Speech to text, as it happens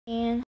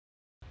And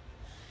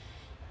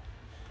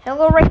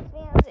hello, race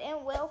fans,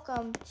 and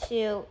welcome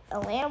to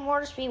Atlanta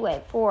Motor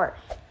Speedway for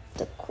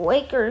the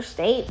Quaker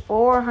State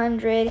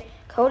 400.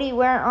 Cody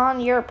Ware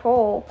on your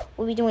pole.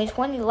 We'll be doing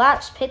 20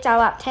 laps. Pits out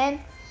lap 10.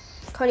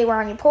 Cody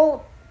Ware on your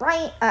pole.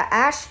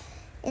 Ash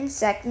in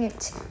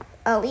second.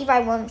 Levi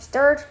Williams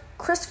third.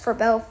 Christopher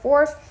Bell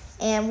fourth.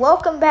 And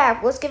welcome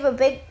back. Let's give a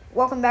big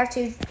welcome back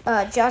to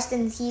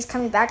Justin. He's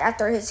coming back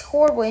after his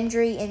horrible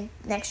injury in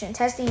next-gen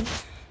testing.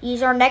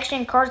 These are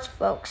next-gen cars,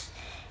 folks.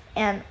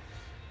 And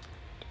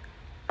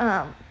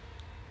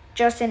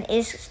Justin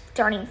is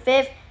starting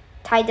 5th,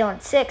 Ty Dillon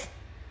 6th,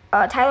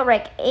 Tyler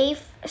Reck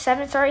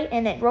 7th,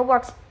 and then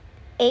Roblox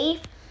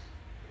 8th,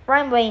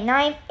 Ryan Blaney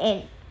 9th,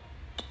 and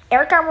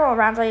Eric Almirola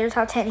rounds out your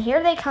top 10.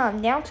 Here they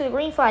come, down to the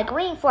green flag.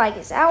 Green flag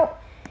is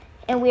out,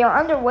 and we are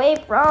underway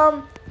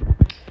from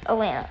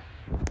Atlanta.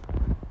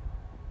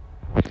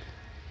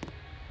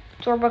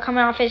 Zorba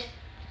coming off his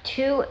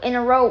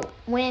 2-in-a-row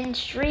win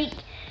streak.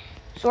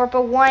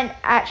 Zorba won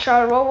at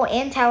Charlotte Roval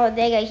and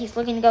Talladega. He's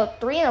looking to go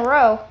 3 in a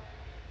row,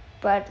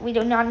 but we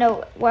do not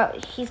know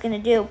what he's going to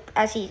do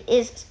as he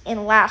is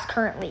in last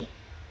currently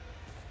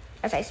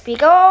as I speak.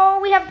 Oh,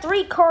 we have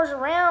 3 cars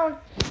around.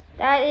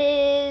 That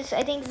is,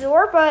 I think,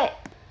 Zorba.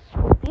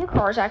 A few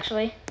cars,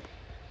 actually.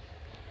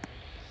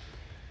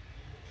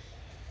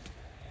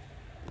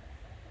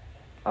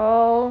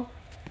 Oh,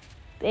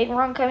 big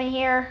run coming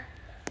here.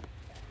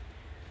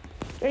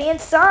 Getting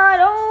inside.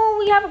 Oh,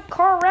 we have a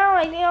car around.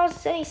 I think that was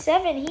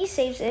 77. He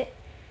saves it.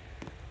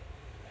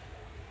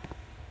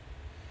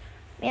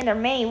 Man, they're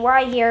many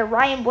wide here.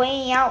 Ryan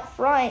Blaney out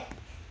front.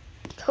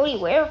 Cody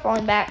Ware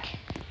falling back.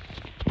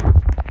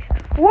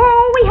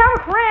 Whoa, we have a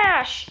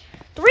crash.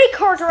 3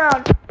 cars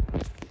around.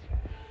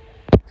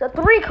 It's a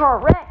 3-car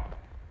wreck.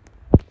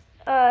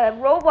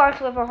 Roblox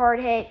with a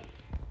hard hit.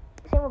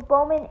 Same with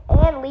Bowman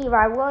and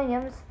Levi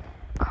Williams.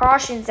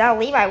 Cautions out.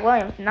 Levi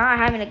Williams not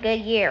having a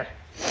good year.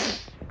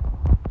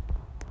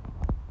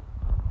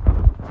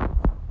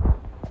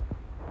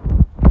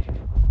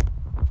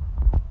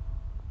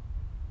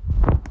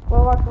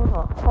 Roblox with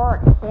a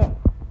hard hit.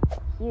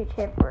 Huge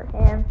hit for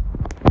him.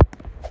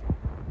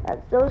 As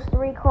those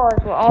 3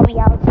 cars will all be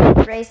out of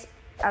the race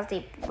as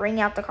they bring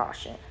out the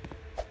caution.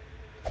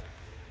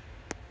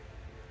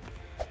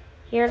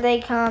 Here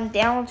they come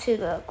down to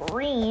the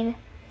green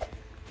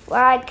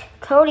flag.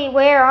 Cody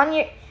Ware on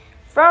your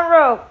front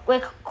row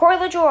with Corey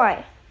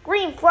LaJoie.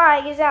 Green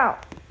flag is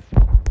out.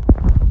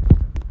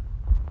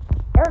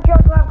 Eric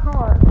Jones lap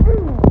car.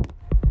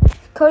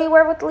 Cody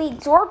Ware with the lead.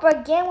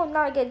 Zorba again with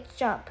not a good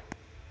jump.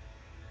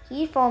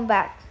 He's falling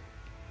back.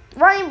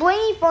 Ryan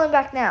Blaney falling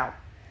back now.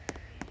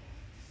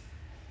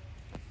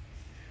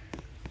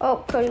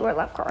 Oh, Cody Ware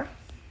left car.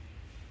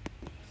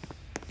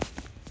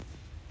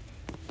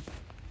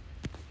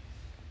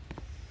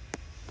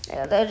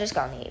 Yeah, they just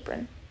got on the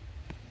apron.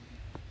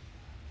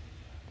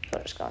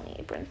 They just got on the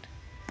apron.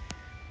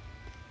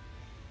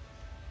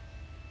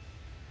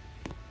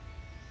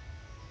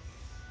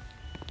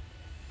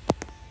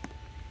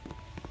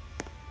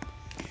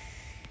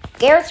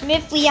 Garrett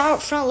Smithley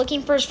out front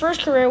looking for his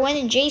first career win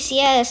in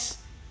JCS.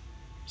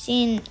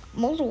 Seeing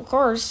multiple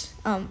cars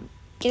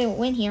get a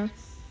win here.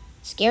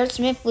 Garrett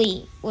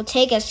Smithley will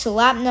take us to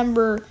lap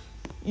number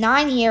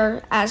 9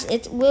 here as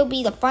it will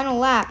be the final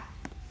lap.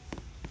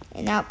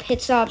 And now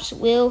pit stops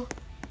will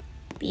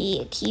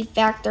be a key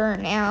factor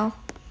now.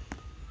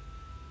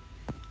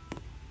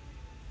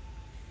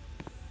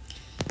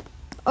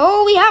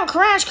 Oh, we have a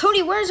crash.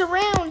 Cody Ware's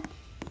around.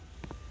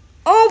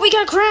 Oh, we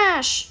got a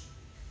crash.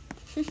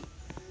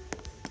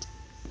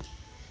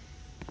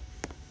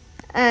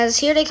 As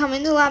here they come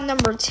into lap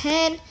number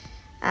 10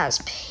 as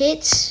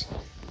pits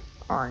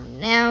are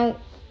now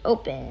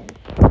open.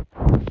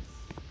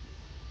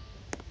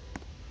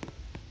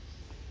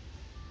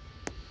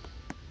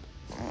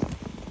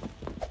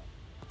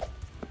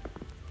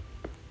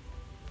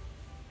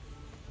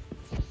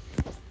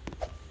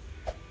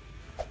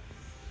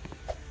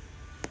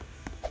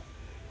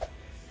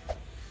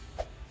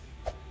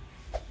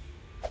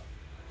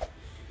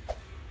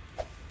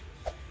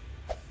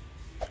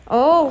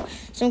 Oh,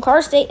 some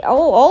cars stay.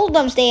 Oh, all of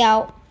them stay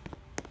out.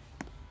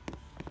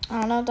 I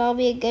don't know if that'll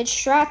be a good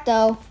strat,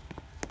 though.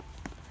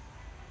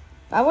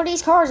 If I were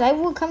these cars, I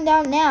would come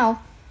down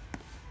now.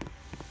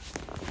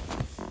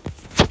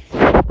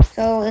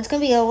 So it's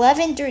going to be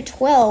 11 through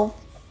 12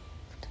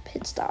 to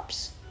pit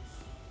stops.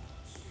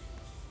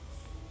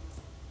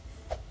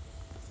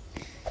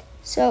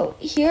 So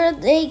here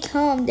they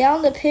come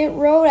down the pit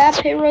road at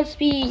pit road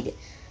speed.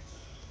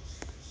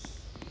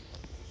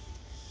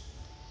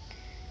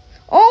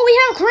 Oh, we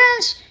have a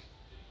crash.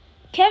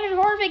 Kevin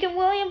Harvick and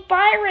William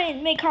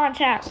Byron make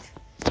contact.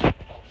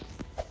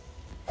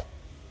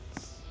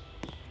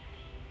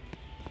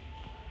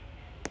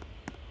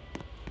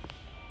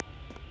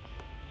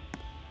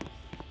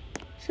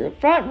 So the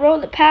front row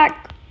of the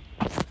pack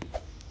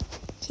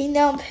came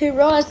down pit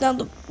road. As now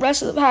the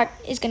rest of the pack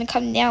is going to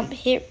come down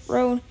pit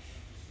road.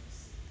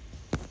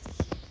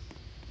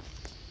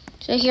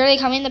 So here they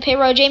come in the pit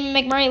road. Jamie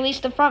McMurray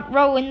leads the front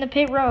row in the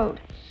pit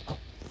road.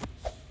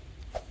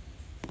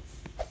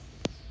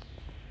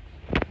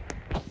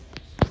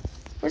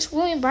 Where's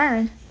William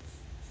Byron?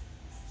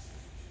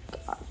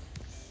 God.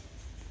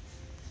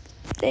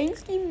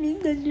 Thanks, you mean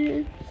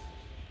that.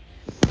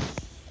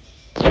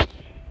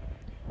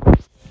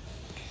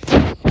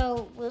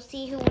 So we'll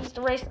see who wins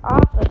the race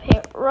off the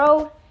pit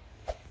road.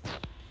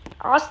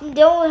 Austin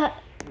Dillon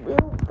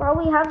will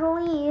probably have the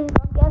lead,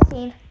 I'm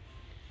guessing.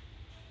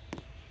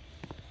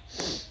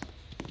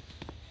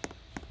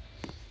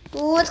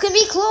 Ooh, it's gonna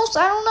be close.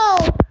 I don't know.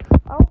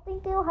 I don't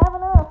think they'll have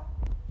enough.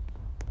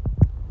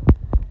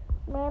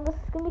 Man, this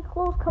is gonna be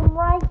close. Come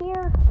right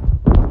here,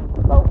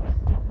 folks.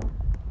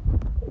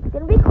 It's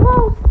gonna be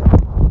close.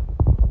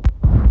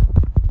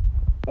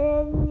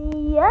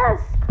 And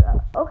yes,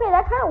 okay,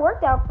 that kind of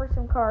worked out for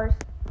some cars.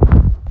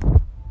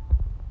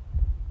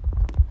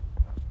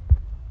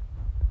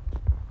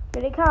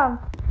 Here they come.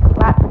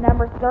 Lap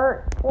number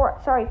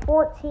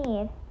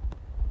 14.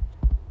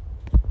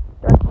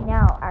 13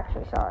 now,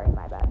 actually, sorry,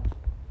 my bad.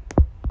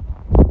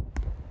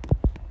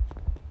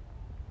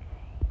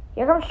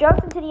 Here comes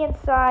Justin to the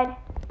inside.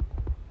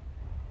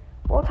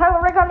 Well,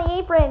 Tyler Rick on the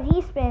apron,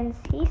 he spins,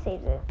 he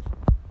saves it.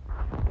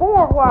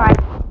 4 wide.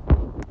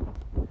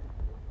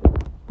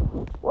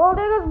 Well,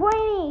 there goes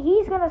Blaney,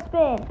 he's gonna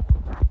spin.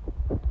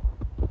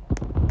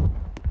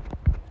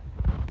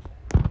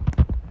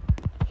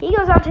 He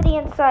goes out to the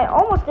inside,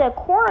 almost did a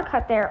corner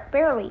cut there,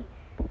 barely.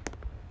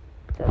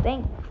 So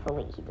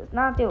thankfully, he does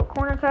not do a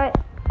corner cut.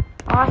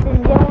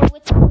 Austin Dillon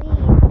with the lead.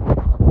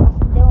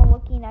 Austin Dillon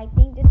looking, I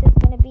think this is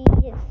going to be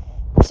his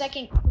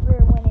second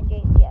career win in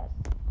JCS.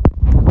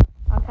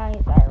 I'm kind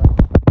of excited.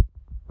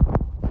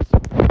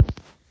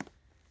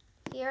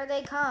 Here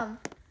they come.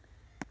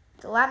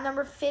 To lap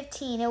number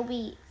 15. It will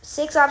be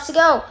 6 laps to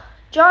go.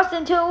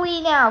 Justin to the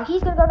lead now.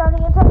 He's going to go down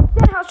the inside.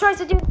 Stenhouse tries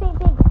to do the same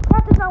thing.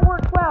 That does not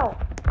work well.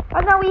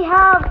 But now we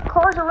have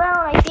cars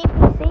around. I think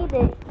we saved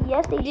it.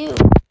 Yes, they do.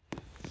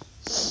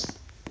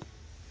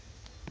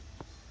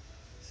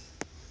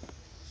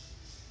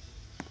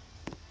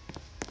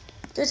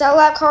 There's that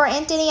lap car,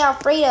 Anthony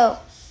Alfredo.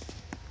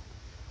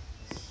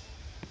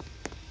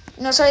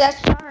 No, sorry, that's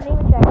John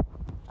Nemechek.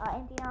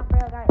 Anthony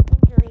Alfredo got an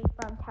injury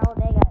from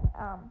Talladega.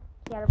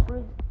 He had a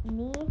bruised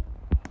knee,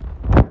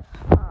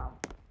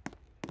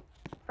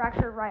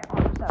 fractured right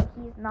arm, so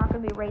he's not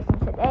going to be racing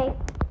today.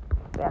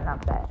 We have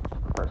enough that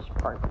first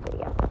part of the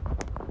video.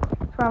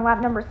 So we're on lap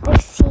number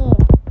 16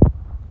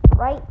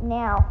 right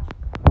now.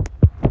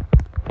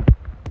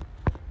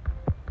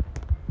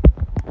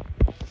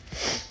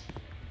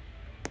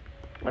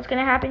 What's going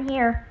to happen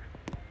here?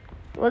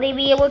 Will they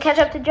be able to catch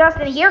up to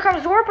Justin? Here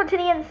comes Zorpa to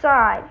the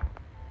inside.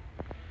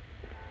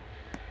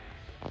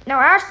 Now,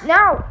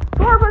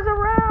 Zorpa's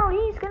around.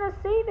 He's going to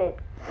save it.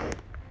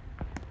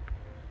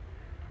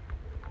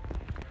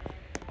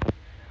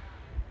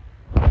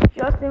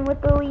 Justin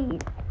with the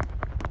lead.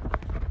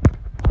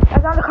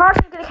 As now the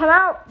caution is going to come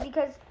out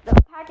because the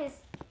pack is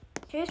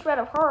too spread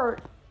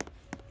apart.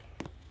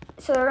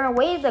 So they're going to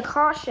waive the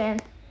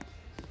caution.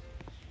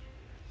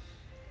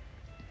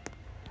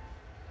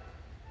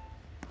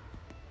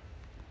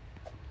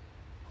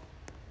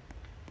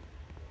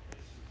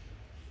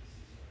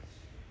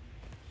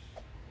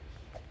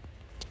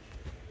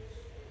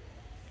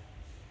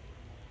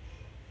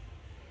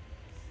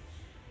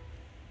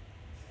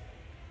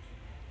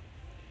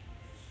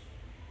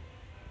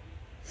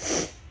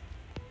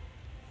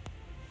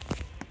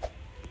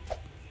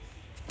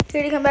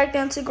 Here to come back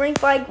down to green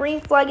flag.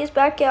 Green flag is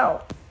back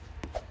out.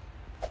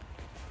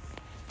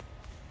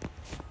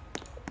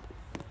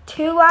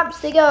 2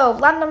 laps to go.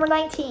 Lap number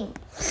 19.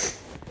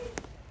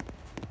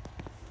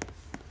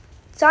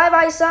 Side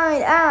by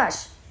side,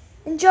 Ash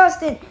and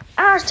Justin.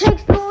 Ash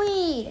takes the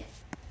lead.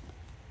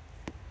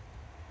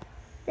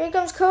 Here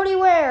comes Cody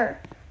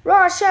Ware.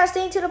 Ross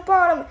Chastain to the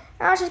bottom.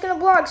 Ash is going to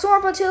block.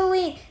 Zorpa to the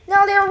lead.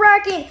 Now they're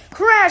wrecking.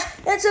 Crash.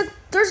 There's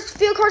a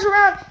few cars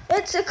around.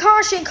 It's a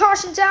caution.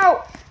 Caution's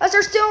out. As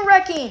they're still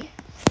wrecking.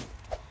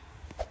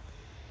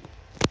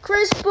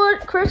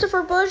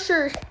 Christopher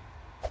Buescher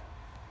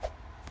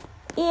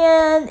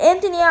and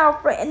Anthony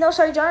Alfred. No,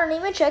 sorry, John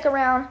Nemechek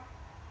around.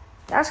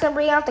 That's going to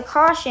bring out the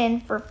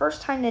caution for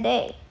first time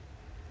today.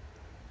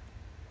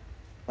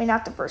 Wait,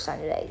 not the first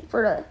time today.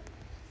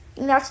 I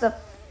think that's the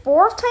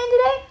 4th time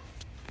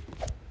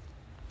today.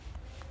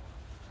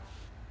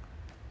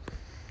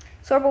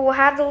 Zorpa will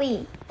have the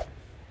lead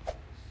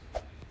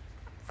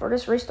for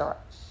this restart.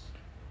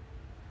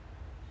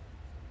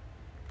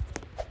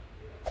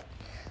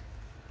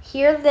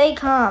 Here they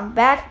come,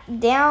 back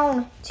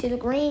down to the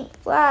green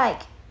flag.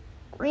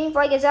 Green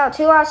flag is out,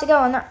 2 laps to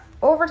go, and they're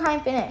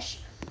overtime finish.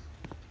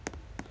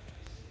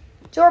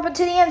 Zorpa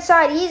to the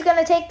inside, he's going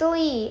to take the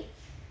lead.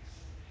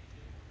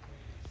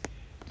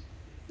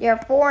 They're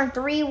 4 and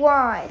 3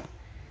 wide.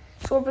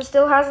 Zorpa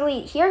still has the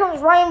lead. Here comes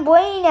Ryan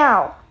Blaney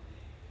now.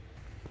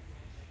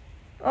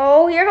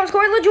 Oh, here comes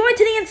Corey LaJoie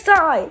to the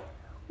inside.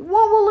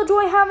 What will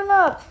LaJoie have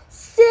enough?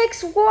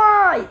 6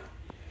 wide.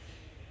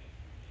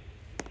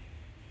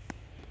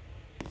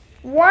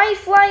 White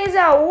flag is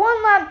out.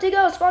 1 lap to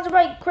go. Sponsored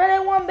by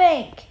Credit One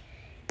Bank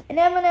and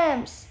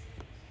M&M's.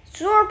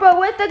 Zorpa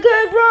with a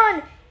good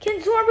run. Can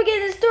Zorba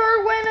get his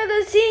third win of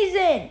the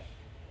season?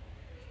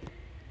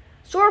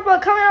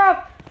 Zorba coming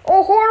off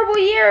a horrible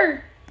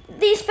year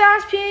these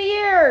past few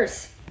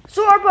years.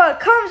 Zorba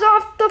comes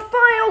off the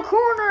final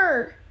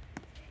corner.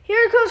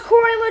 Here comes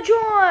Corey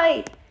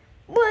LaJoie.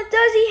 But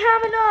does he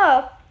have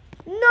enough?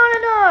 Not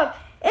enough.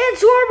 And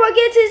Zorba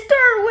gets his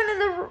third win of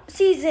the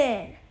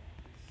season.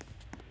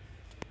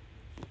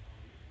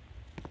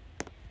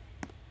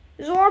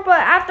 Zorba,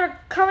 after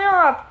coming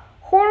off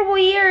horrible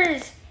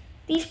years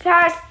these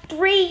past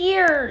 3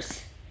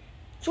 years,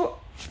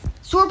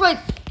 Zorba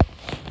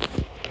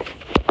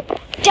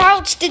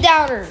doubts the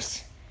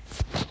doubters.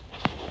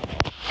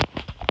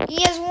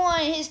 He has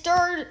won his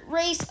third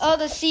race of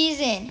the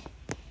season.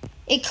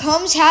 It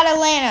comes at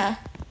Atlanta.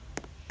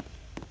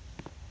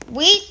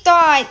 We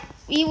thought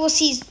we will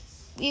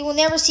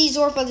never see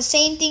Zorba the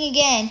same thing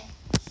again.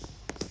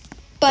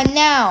 But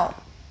now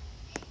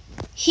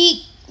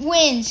he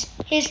wins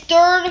his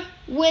third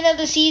win of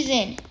the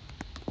season.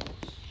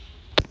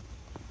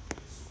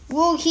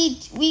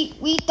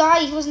 We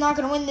thought he was not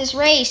going to win this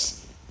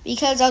race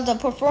because of the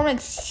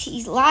performance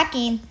he's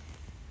lacking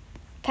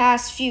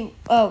past few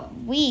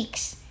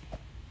weeks.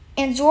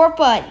 And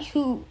Zorba,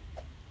 who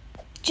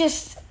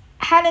just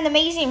had an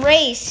amazing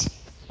race,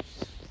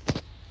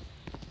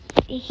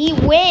 he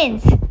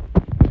wins.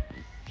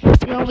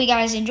 We hope you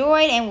guys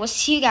enjoyed, and we'll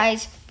see you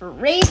guys for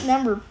race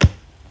number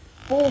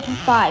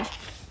 5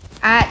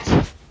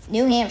 at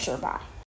New Hampshire. Bye.